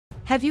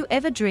Have you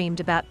ever dreamed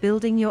about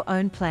building your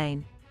own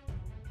plane?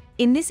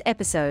 In this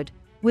episode,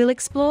 we'll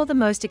explore the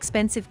most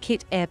expensive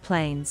kit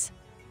airplanes.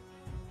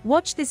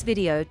 Watch this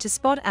video to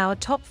spot our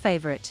top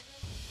favorite.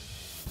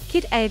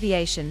 Kit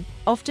aviation,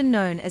 often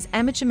known as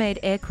amateur-made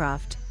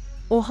aircraft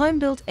or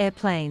home-built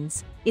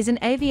airplanes, is an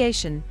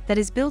aviation that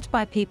is built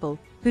by people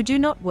who do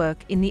not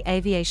work in the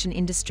aviation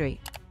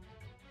industry.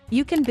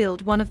 You can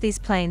build one of these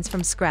planes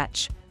from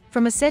scratch,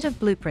 from a set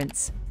of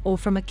blueprints, or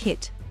from a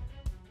kit.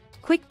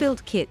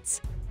 Quick-build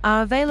kits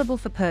are available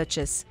for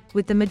purchase,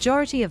 with the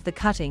majority of the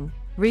cutting,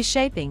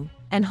 reshaping,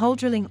 and hole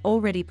drilling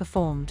already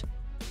performed.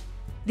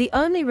 The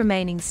only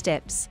remaining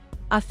steps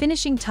are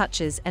finishing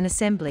touches and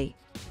assembly.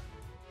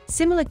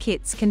 Similar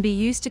kits can be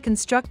used to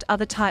construct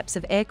other types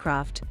of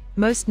aircraft,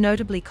 most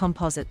notably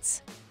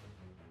composites.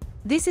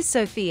 This is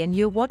Sophie and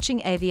you're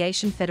watching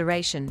Aviation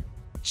Federation,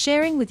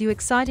 sharing with you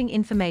exciting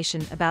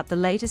information about the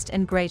latest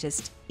and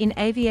greatest in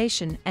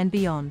aviation and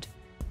beyond.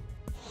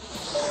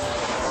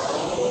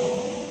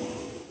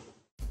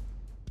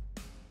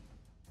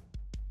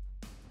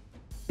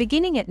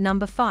 Beginning at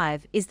number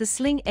 5 is the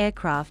Sling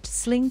aircraft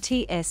Sling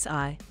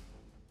TSI.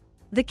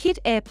 The kit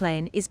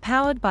airplane is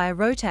powered by a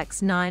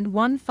Rotax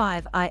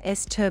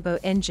 915IS turbo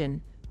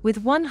engine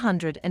with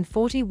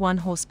 141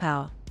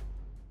 horsepower.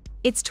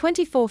 It's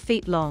 24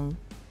 feet long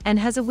and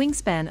has a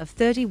wingspan of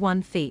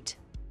 31 feet.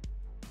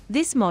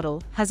 This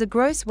model has a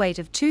gross weight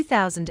of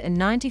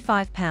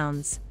 2,095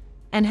 pounds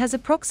and has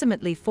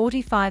approximately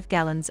 45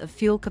 gallons of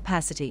fuel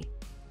capacity.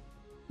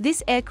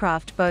 This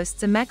aircraft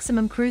boasts a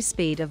maximum cruise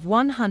speed of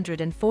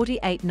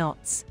 148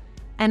 knots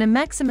and a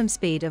maximum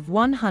speed of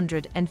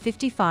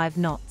 155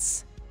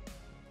 knots.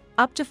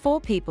 Up to 4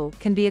 people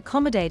can be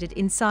accommodated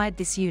inside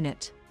this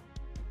unit.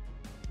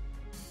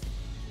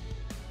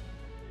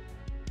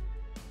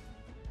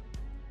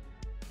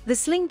 The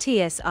Sling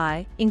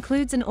TSI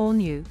includes an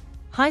all-new,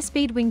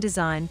 high-speed wing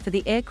design for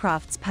the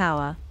aircraft's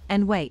power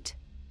and weight.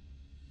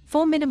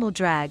 For minimal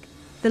drag,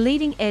 the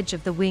leading edge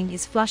of the wing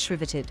is flush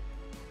riveted.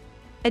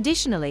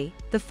 Additionally,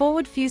 the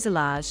forward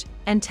fuselage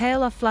and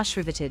tail are flush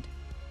riveted.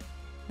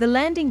 The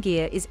landing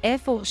gear is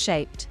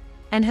airfoil-shaped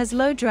and has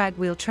low-drag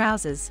wheel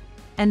trousers,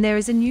 and there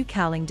is a new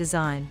cowling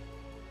design.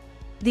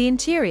 The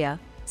interior,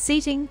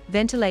 seating,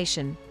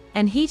 ventilation,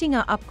 and heating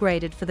are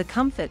upgraded for the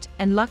comfort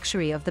and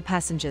luxury of the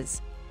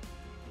passengers.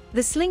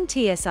 The Sling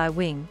TSI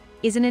wing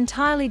is an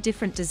entirely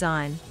different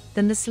design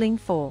than the Sling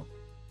 4.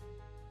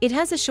 It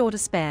has a shorter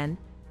span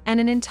and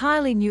an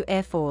entirely new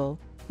airfoil,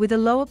 with a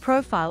lower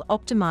profile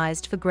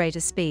optimized for greater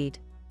speed.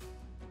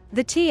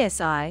 The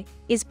TSI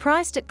is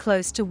priced at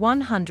close to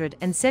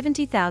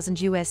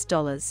 $170,000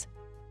 US.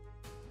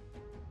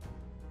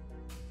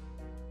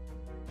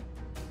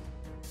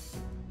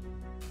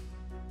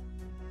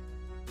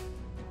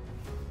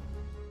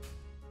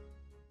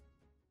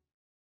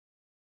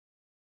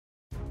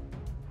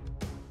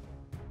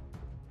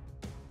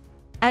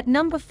 At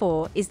number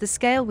 4 is the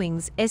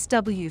ScaleWings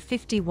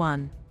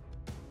SW51.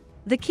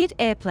 The kit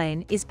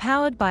airplane is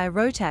powered by a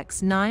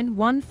Rotax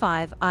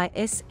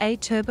 915IS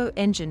turbo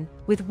engine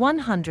with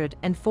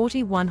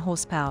 141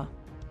 horsepower.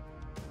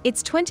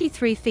 It's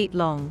 23 feet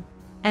long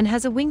and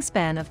has a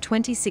wingspan of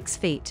 26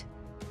 feet.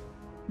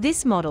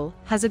 This model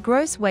has a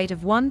gross weight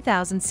of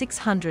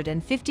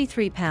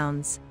 1,653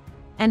 pounds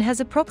and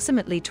has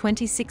approximately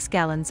 26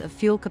 gallons of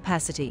fuel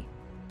capacity.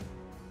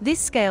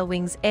 This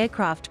ScaleWings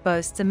aircraft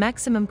boasts a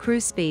maximum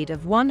cruise speed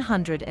of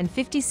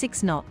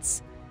 156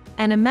 knots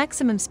and a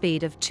maximum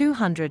speed of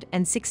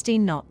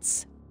 216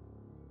 knots.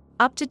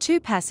 Up to 2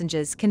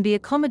 passengers can be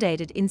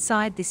accommodated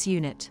inside this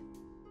unit.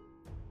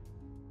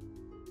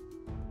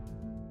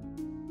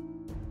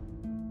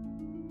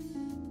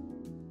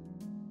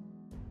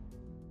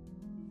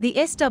 The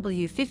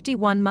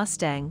SW51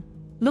 Mustang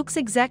looks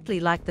exactly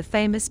like the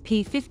famous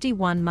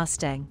P-51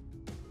 Mustang.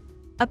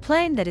 A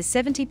plane that is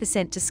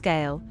 70% to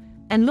scale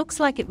and looks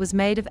like it was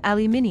made of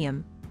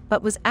aluminium,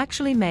 but was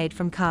actually made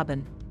from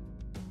carbon.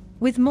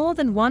 With more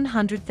than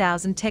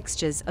 100,000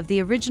 textures of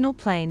the original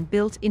plane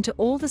built into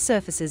all the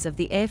surfaces of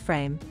the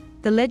airframe,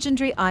 the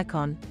legendary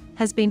icon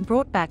has been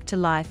brought back to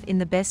life in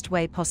the best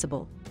way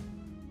possible.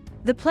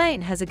 The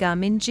plane has a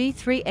Garmin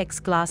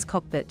G3X glass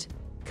cockpit,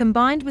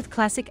 combined with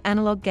classic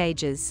analog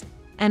gauges,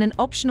 and an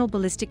optional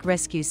ballistic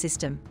rescue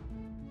system.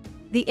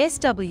 The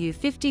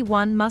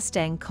SW51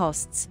 Mustang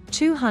costs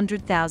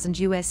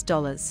 $200,000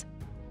 US.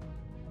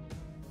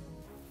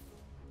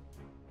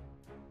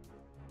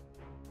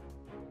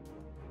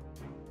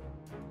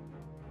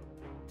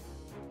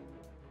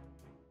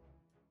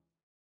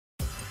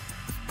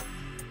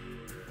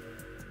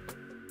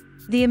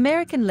 The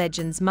American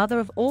legend's mother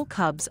of all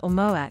Cubs or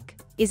MOAC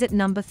is at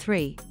number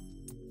 3.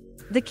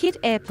 The kit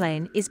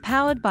airplane is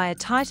powered by a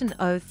Titan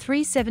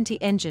O370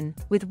 engine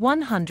with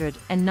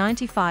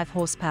 195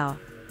 horsepower.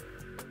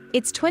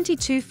 It's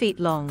 22 feet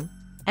long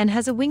and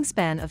has a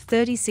wingspan of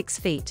 36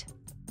 feet.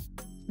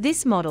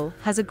 This model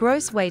has a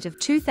gross weight of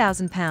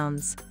 2,000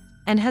 pounds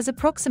and has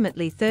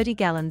approximately 30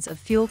 gallons of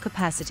fuel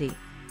capacity.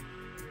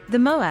 The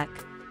MOAC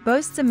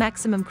boasts a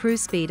maximum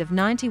cruise speed of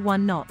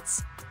 91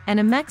 knots and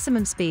a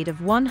maximum speed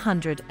of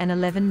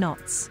 111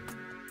 knots.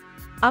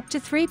 Up to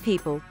 3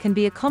 people can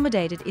be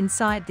accommodated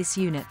inside this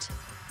unit.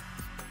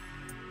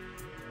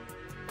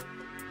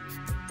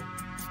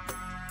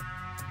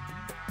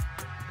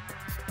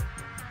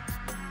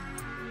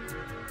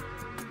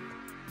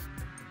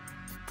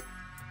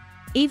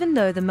 Even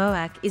though the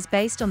MOAC is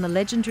based on the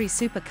legendary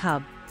Super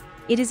Cub,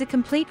 it is a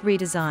complete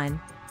redesign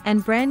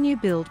and brand new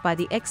build by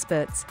the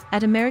experts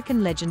at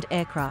American Legend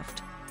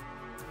Aircraft.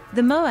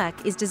 The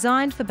MOAC is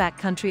designed for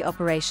backcountry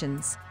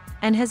operations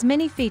and has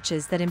many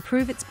features that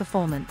improve its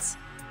performance.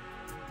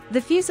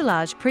 The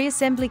fuselage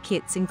pre-assembly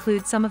kits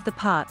include some of the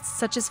parts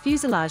such as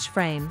fuselage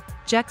frame,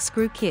 jack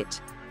screw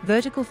kit,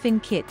 vertical fin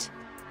kit,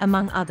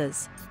 among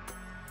others.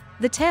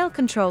 The tail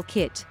control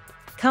kit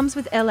comes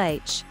with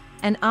LH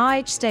and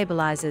RH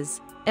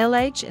stabilizers,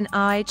 LH and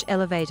RH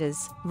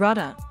elevators,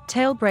 rudder,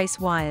 tail brace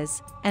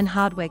wires, and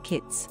hardware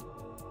kits.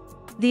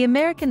 The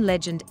American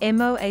Legend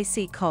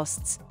MOAC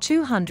costs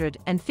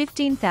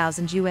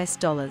 $215,000 US.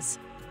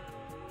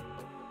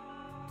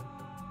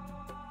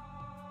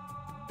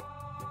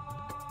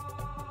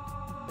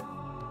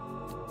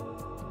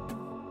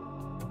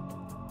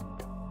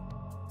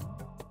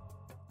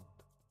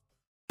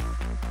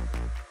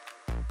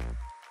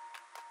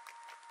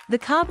 The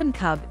Carbon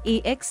Cub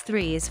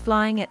EX3 is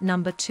flying at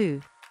number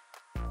 2.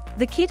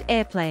 The kit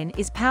airplane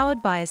is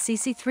powered by a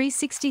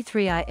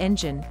CC363i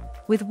engine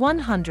with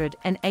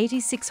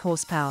 186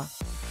 horsepower.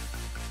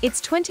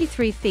 It's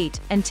 23 feet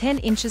and 10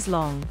 inches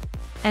long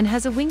and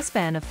has a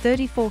wingspan of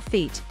 34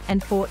 feet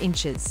and 4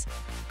 inches.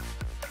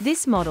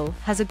 This model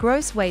has a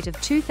gross weight of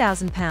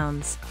 2,000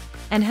 pounds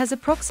and has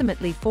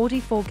approximately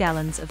 44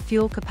 gallons of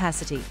fuel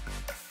capacity.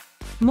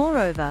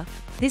 Moreover,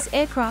 this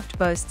aircraft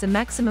boasts a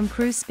maximum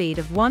cruise speed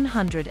of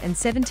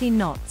 117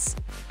 knots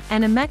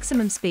and a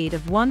maximum speed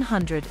of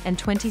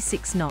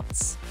 126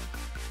 knots.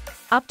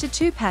 Up to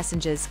 2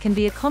 passengers can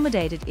be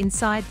accommodated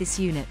inside this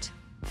unit.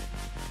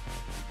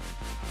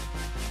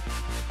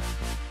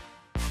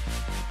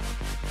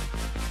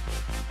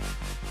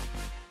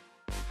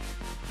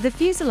 The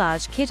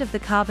fuselage kit of the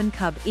Carbon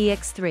Cub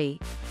EX3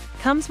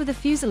 comes with a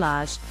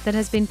fuselage that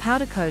has been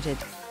powder-coated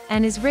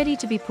and is ready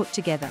to be put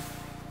together.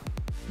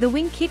 The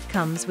wing kit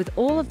comes with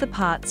all of the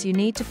parts you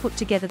need to put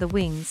together the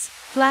wings,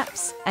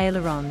 flaps,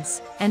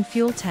 ailerons, and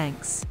fuel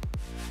tanks.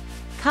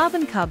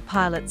 Carbon Cub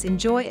pilots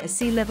enjoy a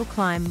sea level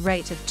climb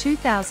rate of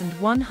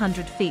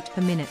 2,100 feet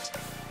per minute.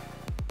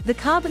 The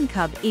Carbon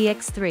Cub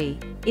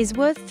EX3 is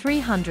worth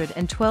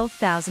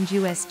 $312,000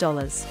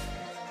 US.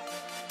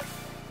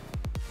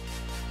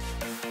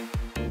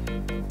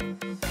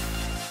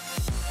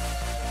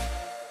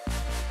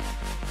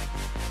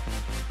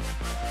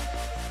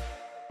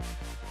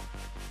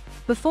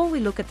 Before we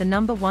look at the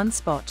number 1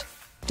 spot,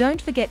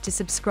 don't forget to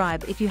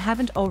subscribe if you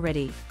haven't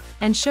already,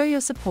 and show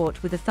your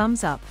support with a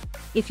thumbs up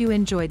if you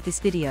enjoyed this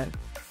video.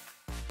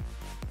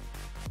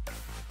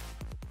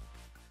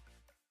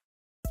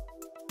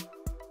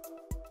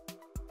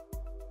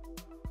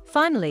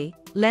 Finally,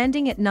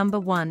 landing at number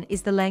 1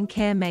 is the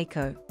Lancair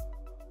Mako.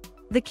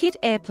 The kit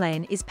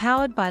airplane is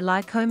powered by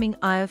Lycoming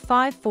IO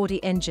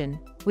 540 engine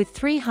with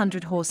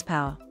 300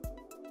 horsepower.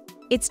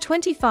 It's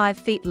 25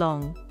 feet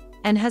long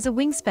and has a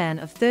wingspan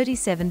of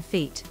 37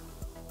 feet.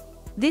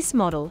 This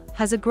model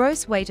has a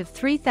gross weight of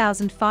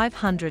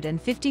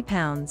 3,550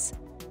 pounds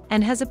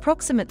and has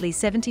approximately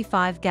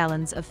 75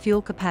 gallons of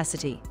fuel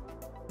capacity.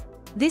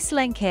 This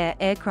Lancair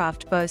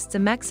aircraft boasts a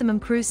maximum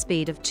cruise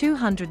speed of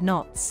 200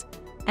 knots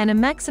and a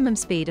maximum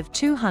speed of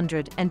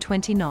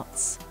 220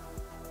 knots.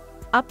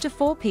 Up to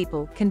 4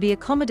 people can be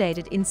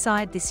accommodated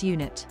inside this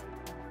unit.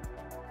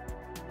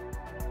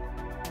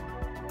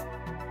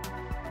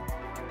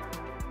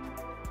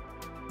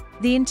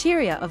 The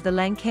interior of the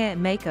Lancair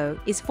Mako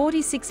is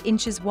 46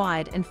 inches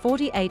wide and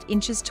 48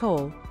 inches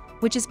tall,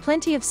 which is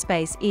plenty of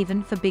space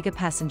even for bigger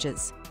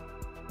passengers.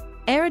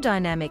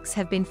 Aerodynamics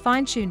have been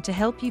fine-tuned to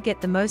help you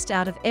get the most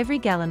out of every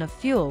gallon of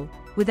fuel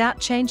without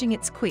changing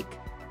its quick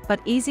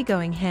but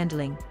easygoing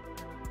handling.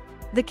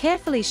 The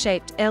carefully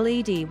shaped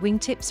LED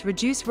wingtips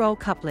reduce roll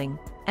coupling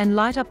and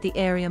light up the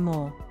area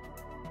more.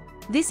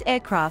 This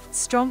aircraft's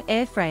strong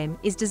airframe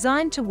is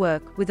designed to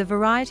work with a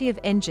variety of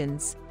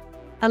engines,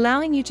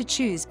 allowing you to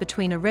choose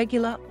between a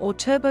regular or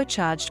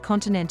turbocharged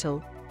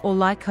Continental or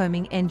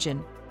Lycoming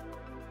engine.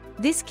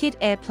 This kit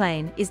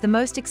airplane is the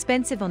most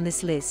expensive on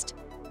this list,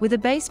 with a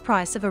base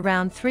price of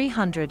around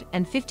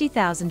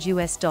 $350,000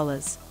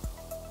 US.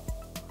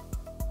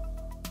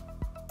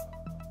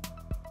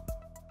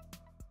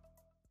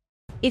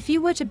 If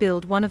you were to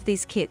build one of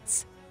these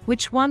kits,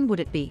 which one would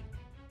it be?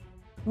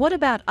 What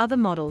about other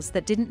models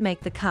that didn't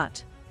make the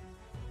cut?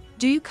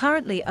 Do you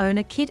currently own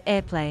a kit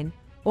airplane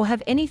or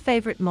have any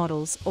favorite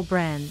models or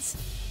brands?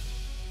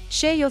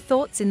 Share your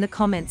thoughts in the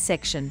comments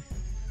section.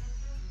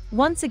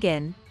 Once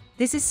again,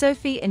 this is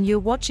Sophie and you're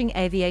watching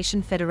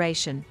Aviation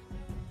Federation.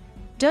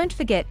 Don't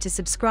forget to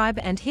subscribe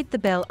and hit the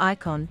bell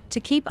icon to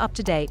keep up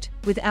to date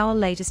with our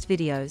latest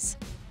videos.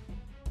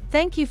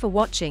 Thank you for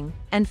watching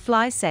and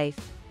fly safe.